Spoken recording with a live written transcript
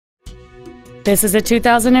This is a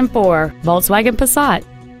 2004 Volkswagen Passat.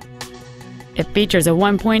 It features a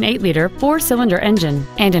 1.8-liter four-cylinder engine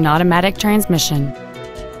and an automatic transmission.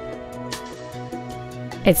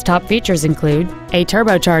 Its top features include a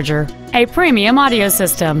turbocharger, a premium audio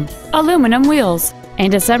system, aluminum wheels,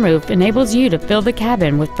 and a sunroof enables you to fill the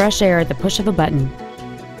cabin with fresh air at the push of a button.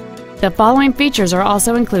 The following features are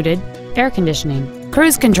also included: air conditioning,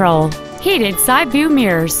 cruise control, heated side view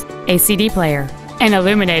mirrors, a CD player, an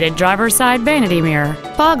illuminated driver's side vanity mirror,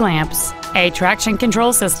 fog lamps, a traction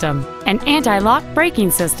control system, an anti-lock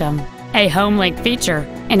braking system, a home link feature,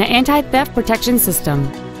 and an anti-theft protection system.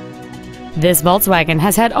 This Volkswagen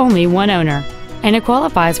has had only one owner, and it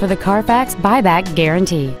qualifies for the Carfax buyback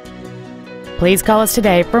guarantee. Please call us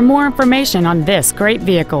today for more information on this great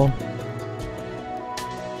vehicle.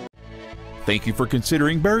 Thank you for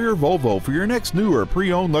considering Barrier Volvo for your next new or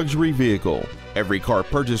pre-owned luxury vehicle. Every car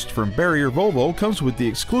purchased from Barrier Volvo comes with the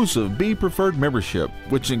exclusive Be Preferred membership,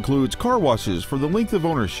 which includes car washes for the length of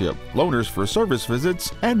ownership, loaners for service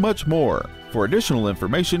visits, and much more. For additional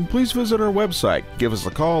information, please visit our website, give us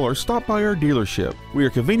a call, or stop by our dealership. We are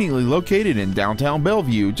conveniently located in downtown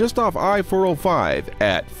Bellevue, just off I-405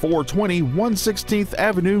 at 420 116th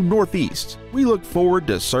Avenue Northeast. We look forward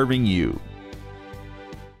to serving you.